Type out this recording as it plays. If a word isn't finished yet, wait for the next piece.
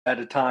at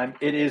a time.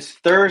 It is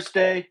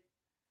Thursday.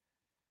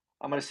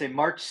 I'm going to say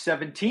March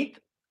 17th.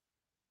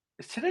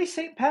 Is today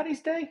St.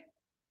 Patty's Day?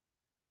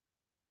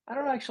 I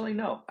don't actually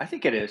know. I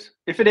think it is.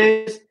 If it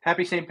is,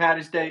 happy St.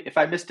 Patty's Day. If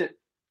I missed it,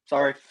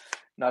 sorry.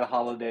 Not a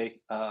holiday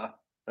that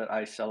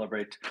I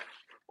celebrate.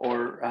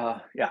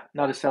 Or yeah,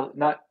 not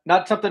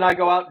something I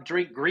go out and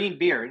drink green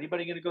beer.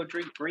 Anybody going to go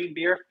drink green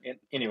beer?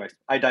 Anyways,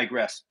 I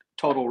digress.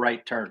 Total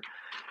right turn.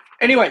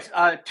 Anyways,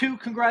 two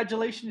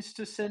congratulations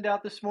to send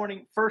out this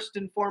morning. First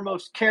and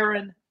foremost,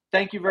 Karen,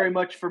 thank you very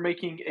much for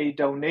making a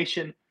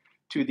donation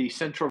to the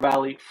Central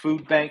Valley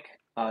Food Bank.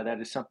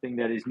 That is something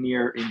that is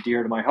near and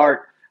dear to my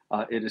heart.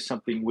 It is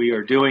something we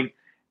are doing.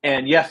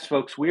 And yes,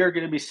 folks, we are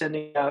going to be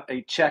sending out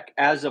a check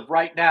as of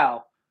right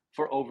now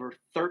for over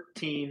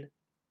 $13,000.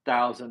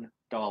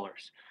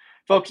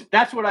 Folks,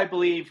 that's what I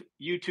believe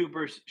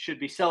YouTubers should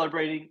be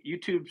celebrating.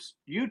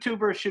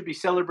 YouTubers should be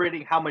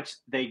celebrating how much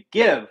they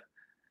give,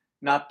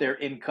 not their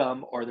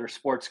income or their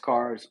sports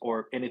cars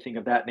or anything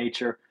of that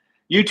nature.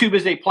 YouTube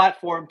is a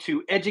platform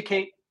to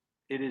educate.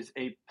 It is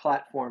a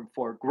platform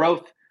for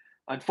growth.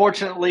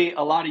 Unfortunately,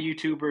 a lot of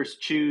YouTubers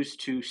choose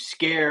to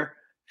scare,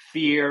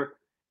 fear,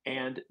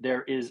 and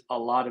there is a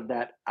lot of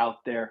that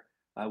out there,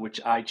 which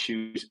I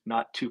choose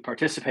not to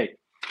participate.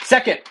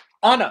 Second,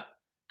 Anna,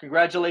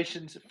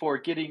 congratulations for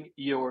getting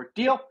your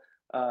deal.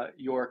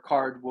 Your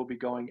card will be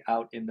going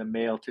out in the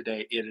mail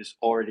today. It is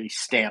already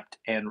stamped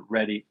and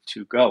ready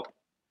to go.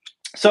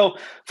 So,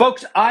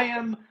 folks, I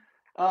am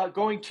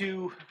going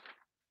to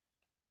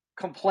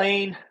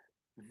complain,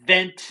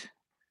 vent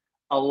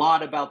a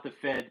lot about the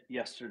Fed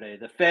yesterday.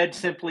 The Fed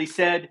simply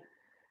said,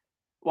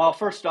 well,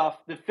 first off,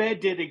 the Fed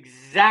did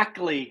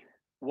exactly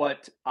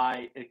what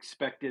I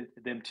expected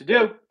them to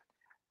do,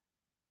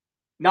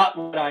 not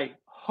what I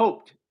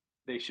hoped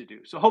they should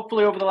do. So,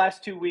 hopefully, over the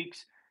last 2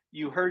 weeks,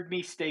 you heard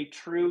me stay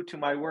true to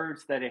my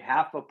words that a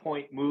half a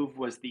point move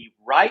was the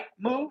right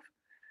move.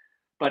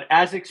 But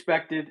as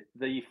expected,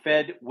 the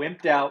Fed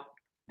wimped out.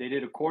 They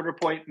did a quarter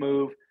point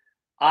move.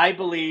 I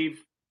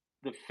believe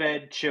the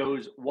Fed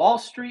chose Wall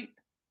Street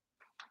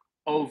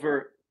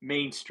over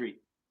Main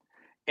Street.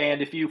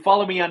 And if you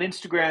follow me on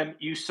Instagram,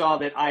 you saw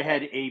that I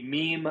had a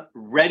meme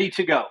ready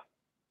to go.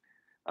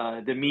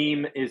 The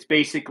meme is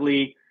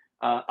basically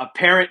a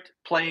parent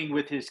playing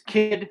with his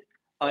kid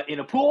in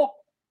a pool.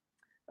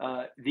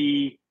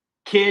 The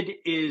kid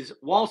is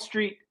Wall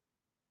Street.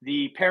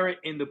 The parent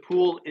in the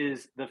pool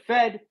is the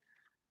Fed.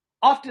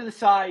 Off to the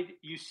side,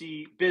 you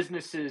see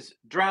businesses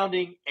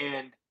drowning,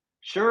 and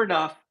sure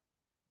enough,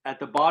 at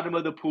the bottom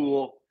of the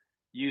pool,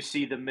 you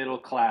see the middle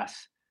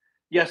class.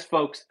 Yes,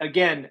 folks,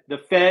 again, the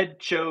Fed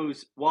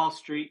chose Wall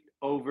Street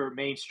over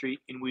Main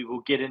Street, and we will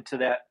get into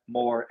that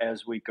more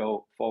as we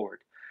go forward.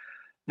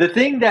 The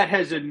thing that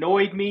has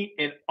annoyed me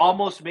and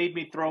almost made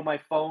me throw my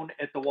phone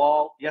at the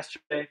wall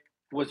yesterday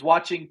was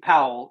watching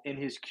Powell in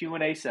his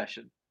Q&A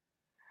session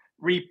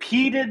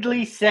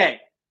repeatedly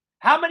say,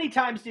 how many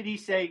times did he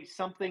say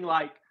something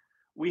like,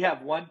 we have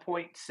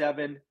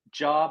 1.7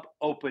 job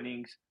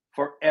openings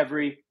for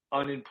every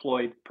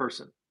unemployed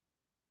person?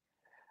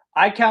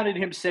 I counted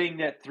him saying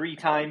that 3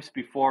 times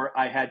before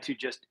I had to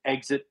just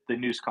exit the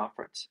news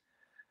conference.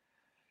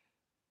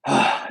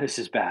 This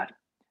is bad.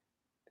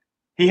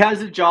 He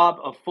has a job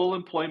of full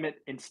employment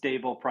and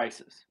stable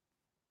prices.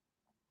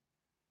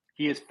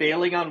 He is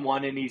failing on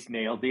one and he's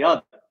nailed the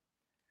other.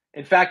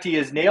 In fact, he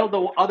has nailed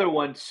the other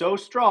one so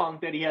strong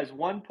that he has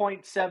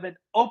 1.7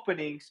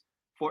 openings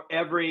for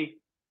every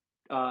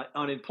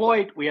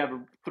unemployed. We have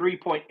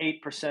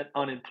 3.8%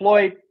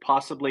 unemployed,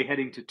 possibly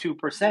heading to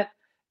 2%.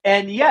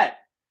 And yet,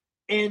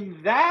 in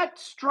that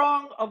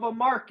strong of a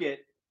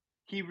market,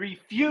 he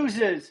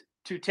refuses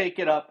to take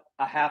it up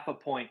a half a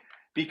point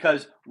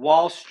because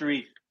Wall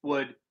Street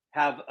would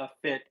have a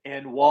fit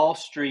and Wall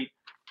Street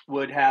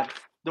would have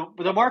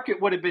the market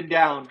would have been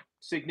down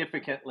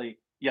significantly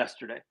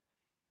yesterday.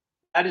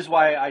 That is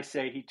why I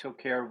say he took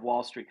care of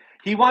Wall Street.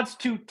 He wants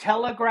to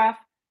telegraph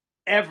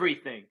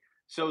everything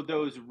so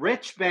those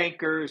rich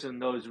bankers and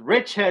those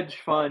rich hedge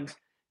funds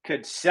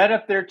could set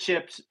up their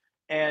chips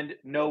and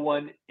no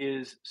one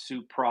is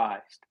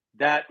surprised.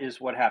 That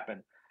is what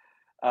happened.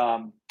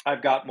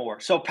 I've got more.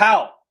 So,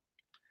 Powell,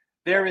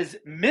 there is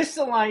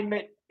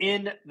misalignment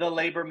in the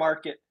labor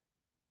market,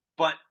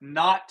 but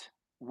not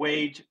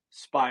wage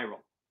spiral.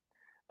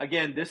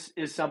 Again, this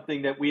is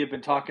something that we have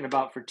been talking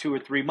about for 2 or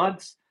 3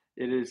 months.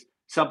 It is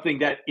something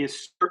that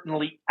is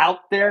certainly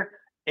out there,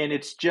 and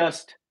it's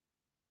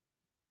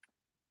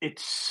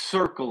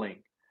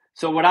circling.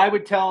 So what I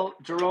would tell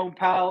Jerome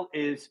Powell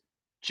is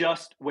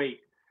just wait.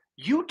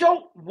 You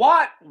don't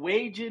want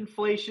wage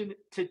inflation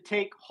to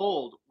take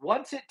hold.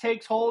 Once it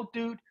takes hold,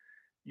 dude,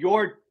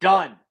 you're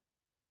done.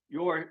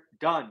 You're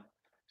done.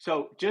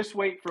 So just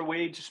wait for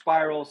wage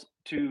spirals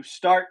to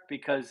start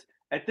because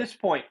at this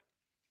point,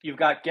 you've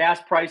got gas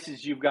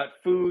prices, you've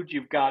got food,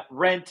 you've got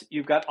rent,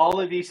 you've got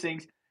all of these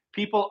things.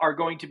 People are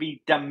going to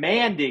be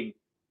demanding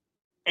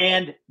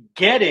and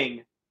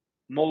getting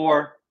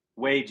more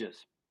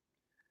wages.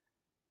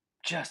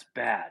 Just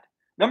bad.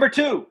 Number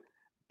 2,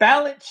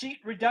 balance sheet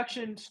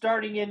reduction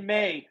starting in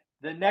May.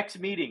 the next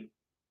meeting.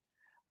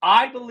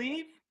 I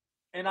believe,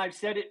 and I've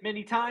said it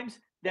many times,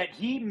 that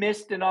he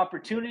missed an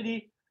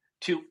opportunity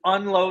to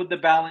unload the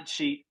balance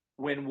sheet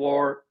when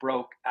war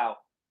broke out.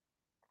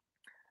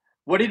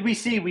 What did we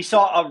see? We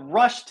saw a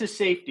rush to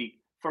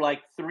safety for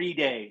like 3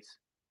 days.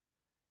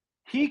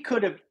 He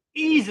could have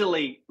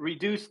easily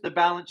reduced the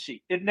balance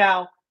sheet. And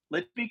now,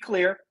 let's be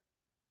clear,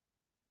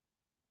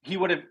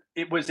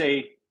 it was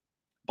a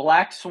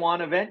black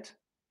swan event.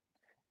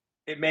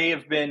 It may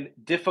have been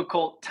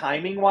difficult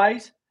timing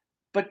wise,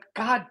 but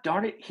God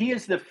darn it, he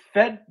is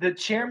the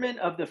chairman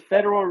of the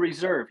Federal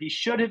Reserve. He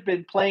should have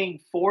been playing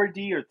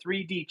 4D or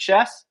 3D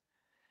chess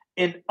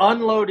and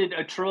unloaded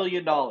 $1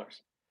 trillion.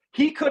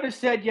 He could have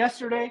said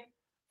yesterday,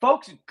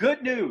 folks,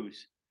 good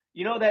news.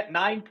 You know that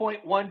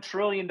 $9.1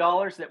 trillion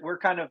that we're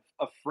kind of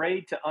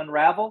afraid to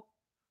unravel?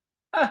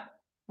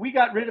 We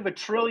got rid of $1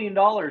 trillion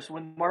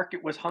when the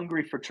market was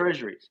hungry for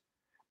treasuries.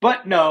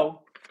 But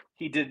no,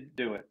 he didn't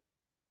do it.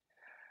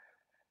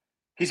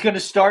 He's going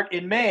to start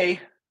in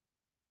May.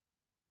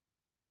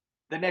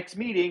 The next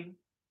meeting,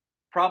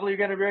 probably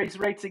going to raise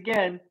rates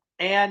again,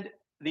 and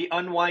the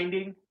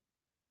unwinding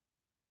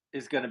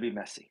is going to be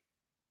messy.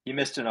 You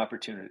missed an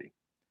opportunity.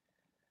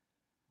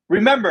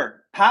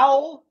 Remember,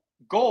 Powell's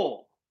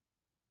goal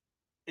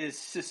is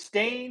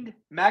sustained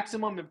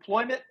maximum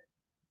employment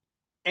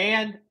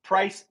and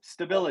price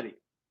stability.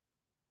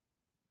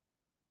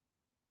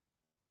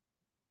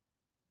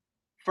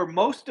 For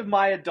most of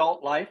my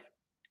adult life,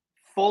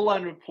 full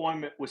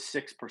unemployment was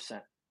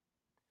 6%.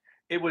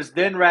 It was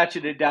then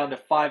ratcheted down to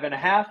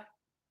 5.5%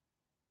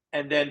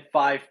 and then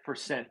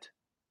 5%.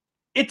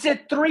 It's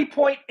at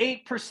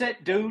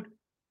 3.8%, dude.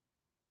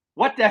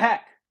 What the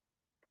heck?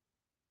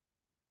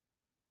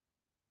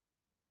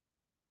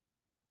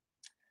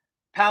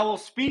 Powell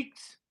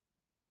speaks.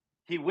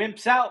 He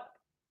wimps out.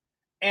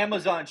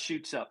 Amazon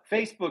shoots up.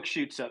 Facebook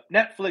shoots up.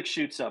 Netflix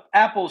shoots up.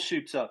 Apple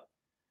shoots up.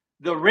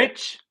 The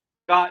rich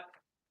got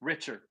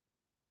richer.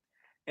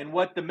 And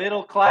what the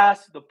middle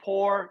class, the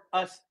poor,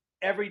 us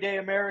everyday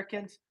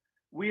Americans,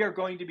 we are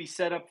going to be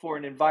set up for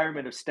an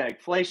environment of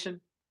stagflation.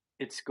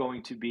 It's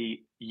going to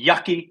be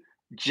yucky,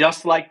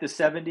 just like the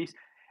 70s.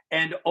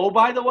 And oh,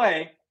 by the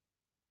way,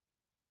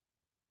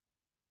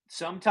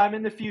 sometime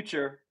in the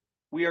future,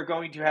 we are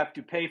going to have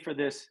to pay for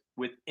this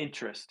with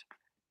interest,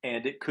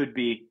 and it could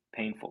be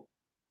painful.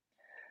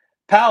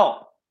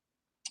 Powell,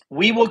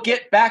 we will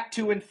get back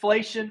to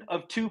inflation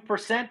of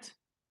 2%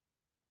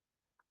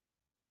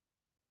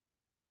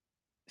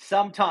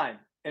 sometime.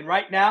 And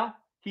right now,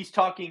 he's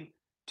talking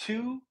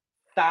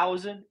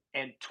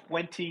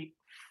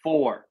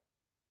 2024.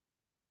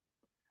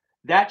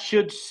 That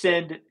should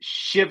send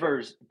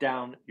shivers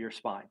down your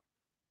spine.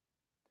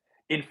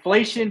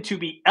 Inflation to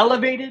be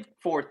elevated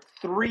for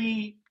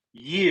 3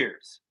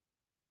 years.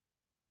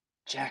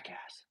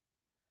 Jackass.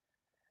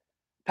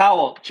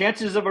 Powell,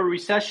 chances of a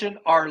recession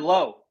are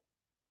low.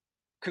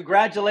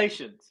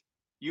 Congratulations.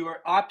 You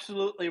are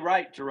absolutely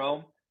right,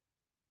 Jerome.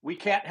 We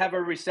can't have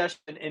a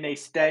recession in a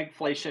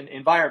stagflation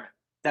environment.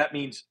 That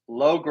means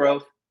low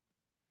growth,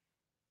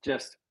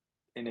 just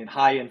and in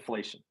high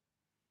inflation.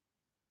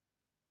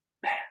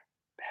 Bad.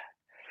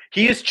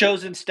 He has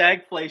chosen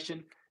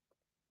stagflation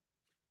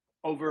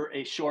over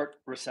a short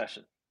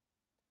recession.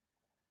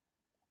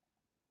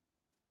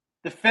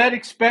 The Fed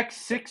expects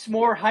 6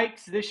 more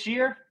hikes this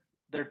year.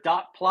 Their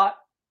dot plot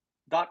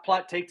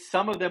takes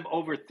some of them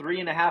over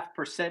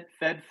 3.5%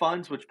 Fed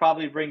funds, which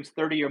probably brings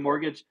 30-year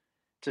mortgage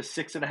to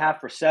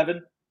 6.5 or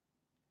 7.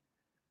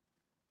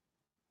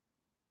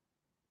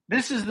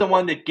 This is the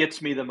one that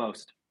gets me the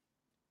most.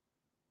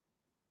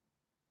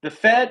 The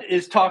Fed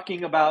is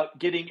talking about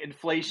getting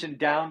inflation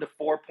down to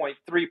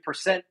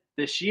 4.3%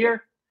 this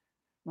year,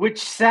 which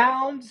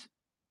sounds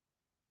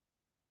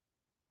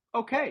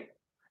okay,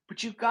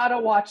 but you've got to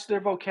watch their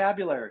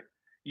vocabulary.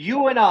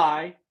 You and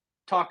I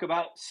talk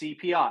about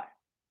CPI,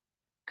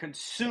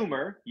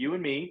 Consumer, you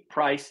and me,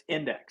 Price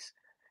Index.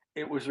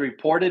 It was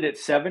reported at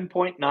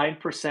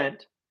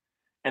 7.9%,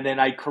 and then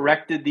I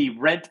corrected the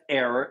rent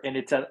error, and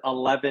it's at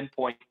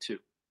 11.2.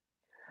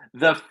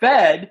 The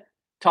Fed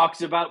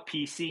talks about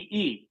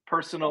PCE,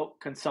 Personal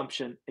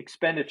Consumption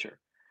Expenditure.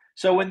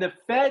 So when the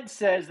Fed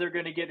says they're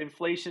going to get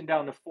inflation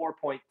down to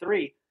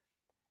 4.3,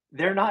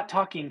 they're not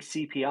talking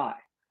CPI.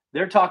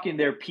 They're talking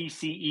their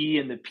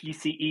PCE and the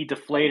PCE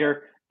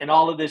deflator and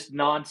all of this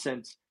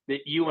nonsense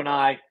that you and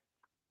I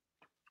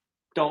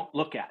don't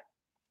look at.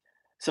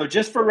 So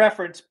just for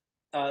reference,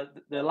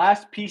 the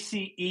last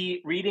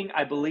PCE reading,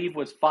 I believe,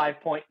 was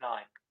 5.9.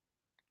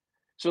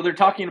 So they're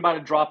talking about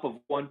a drop of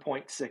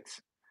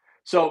 1.6.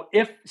 So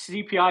if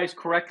CPI is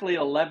correctly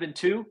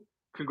 11.2,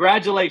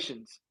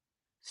 congratulations.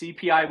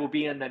 CPI will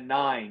be in the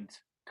 9s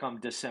come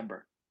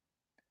December.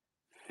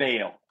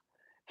 Fail.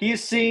 He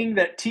is seeing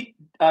that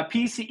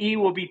PCE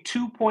will be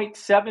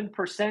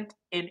 2.7%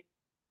 in,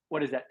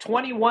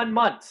 21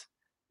 months,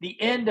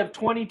 the end of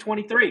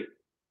 2023.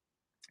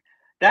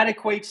 That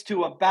equates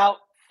to about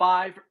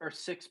 5 or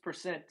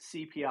 6%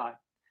 CPI.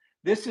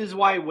 This is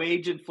why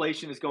wage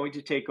inflation is going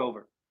to take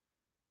over.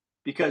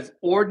 Because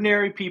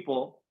ordinary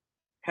people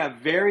have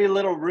very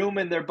little room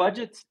in their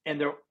budgets, and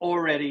they're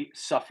already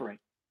suffering.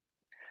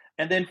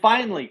 And then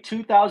finally,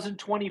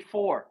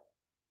 2024,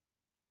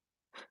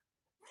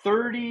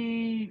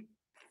 3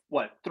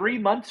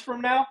 months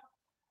from now,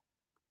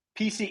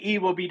 PCE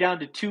will be down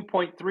to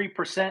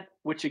 2.3%,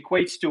 which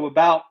equates to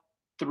about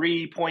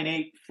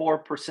 3.84%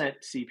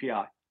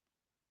 CPI.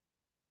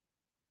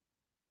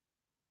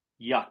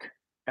 Yuck.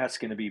 That's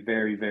going to be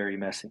very, very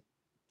messy.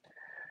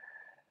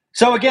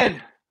 So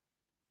again,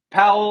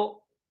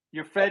 Powell,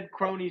 your Fed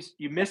cronies,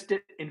 you missed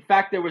it. In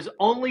fact, there was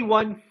only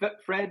one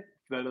Fed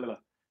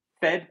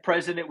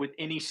president with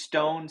any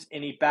stones,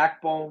 any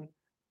backbone.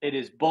 It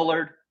is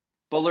Bullard.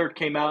 Bullard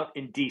came out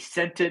and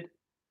dissented.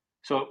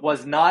 So it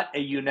was not a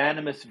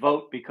unanimous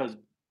vote because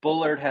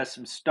Bullard has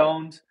some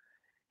stones.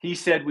 He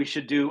said we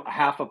should do a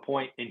half a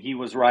point, and he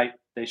was right.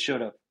 They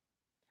should have.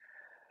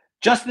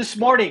 Just this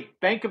morning,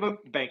 Bank of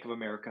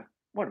America.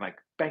 What am I?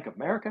 Bank of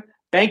America?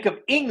 Bank of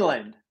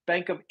England.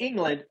 Bank of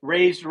England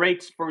raised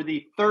rates for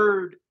the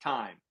third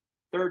time.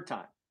 Third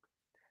time.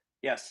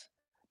 Yes,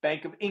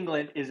 Bank of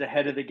England is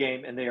ahead of the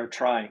game, and they are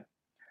trying.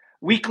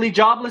 Weekly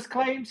jobless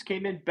claims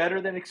came in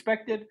better than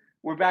expected.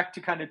 We're back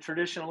to kind of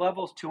traditional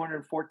levels,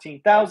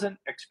 214,000,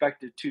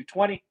 expected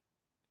 220.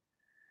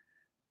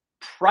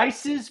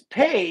 Prices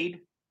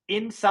paid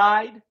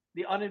inside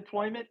the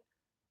unemployment,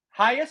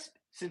 highest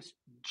since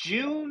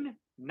June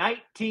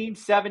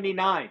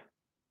 1979.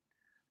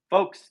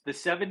 Folks, the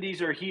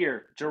 70s are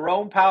here.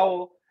 Jerome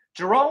Powell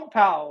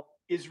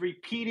is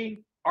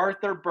repeating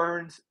Arthur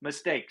Burns'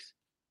 mistakes.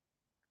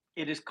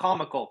 It is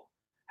comical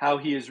how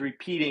he is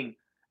repeating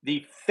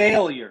the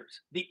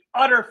failures, the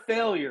utter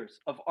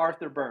failures of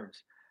Arthur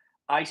Burns.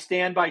 I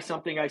stand by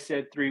something I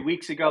said 3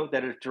 weeks ago,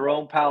 that if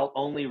Jerome Powell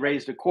only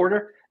raised a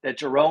quarter, that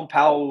Jerome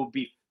Powell will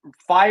be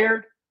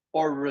fired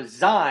or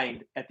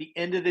resigned at the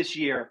end of this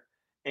year,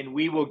 and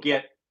we will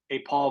get a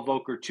Paul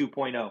Volcker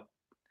 2.0.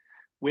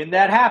 When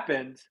that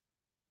happens,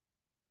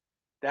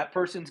 that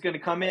person's going to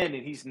come in,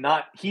 and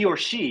he or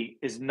she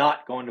is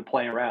not going to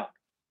play around.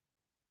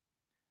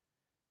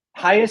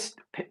 Highest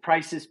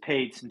prices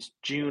paid since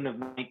June of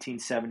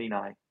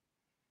 1979.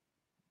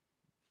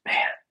 Man.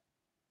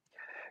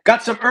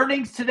 Got some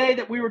earnings today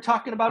that we were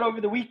talking about over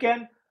the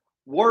weekend.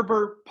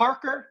 Warburg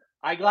Parker,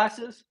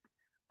 eyeglasses.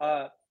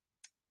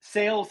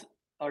 Sales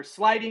are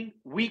sliding.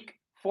 Weak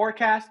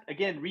forecast.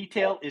 Again,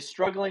 retail is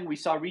struggling. We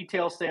saw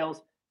retail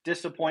sales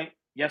disappoint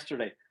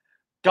yesterday.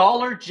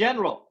 Dollar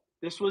General.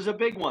 This was a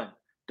big one.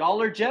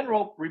 Dollar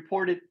General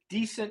reported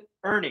decent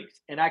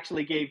earnings and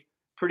actually gave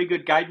pretty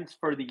good guidance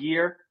for the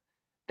year.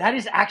 That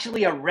is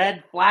actually a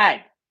red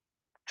flag.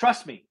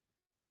 Trust me.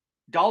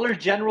 Dollar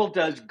General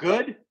does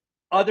good.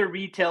 Other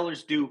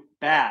retailers do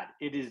bad.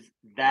 It is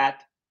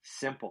that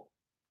simple.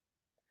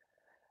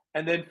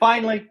 And then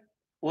finally,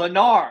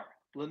 Lennar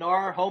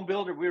Home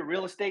Builder. We're a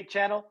real estate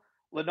channel.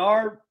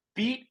 Lennar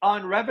beat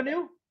on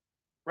revenue,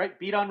 right?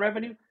 Beat on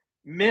revenue.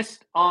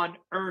 Missed on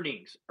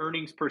earnings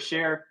per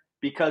share,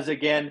 because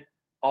again,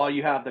 all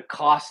you have the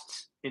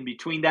costs in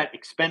between that,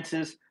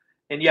 expenses.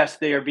 And yes,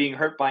 they are being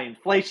hurt by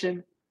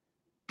inflation,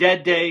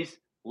 dead days,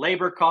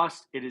 labor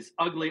costs. It is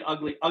ugly,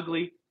 ugly,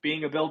 ugly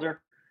being a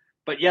builder.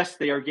 But yes,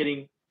 they are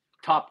getting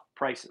top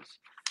prices.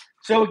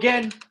 So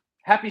again,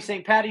 happy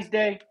St. Paddy's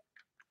Day.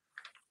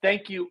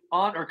 Thank you,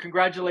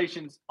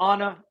 congratulations,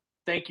 Anna.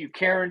 Thank you,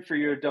 Karen, for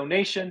your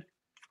donation.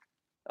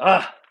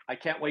 I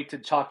can't wait to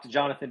talk to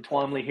Jonathan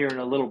Twombly here in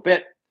a little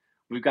bit.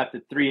 We've got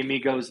the Three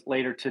Amigos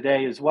later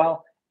today as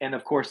well. And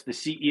of course, the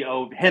CEO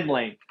of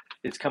Henlane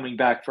is coming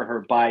back for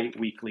her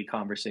bi-weekly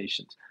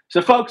conversations.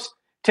 So folks,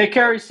 take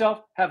care of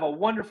yourself. Have a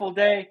wonderful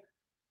day.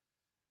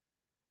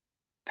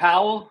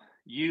 Powell,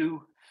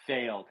 you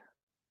failed.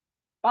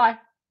 Bye.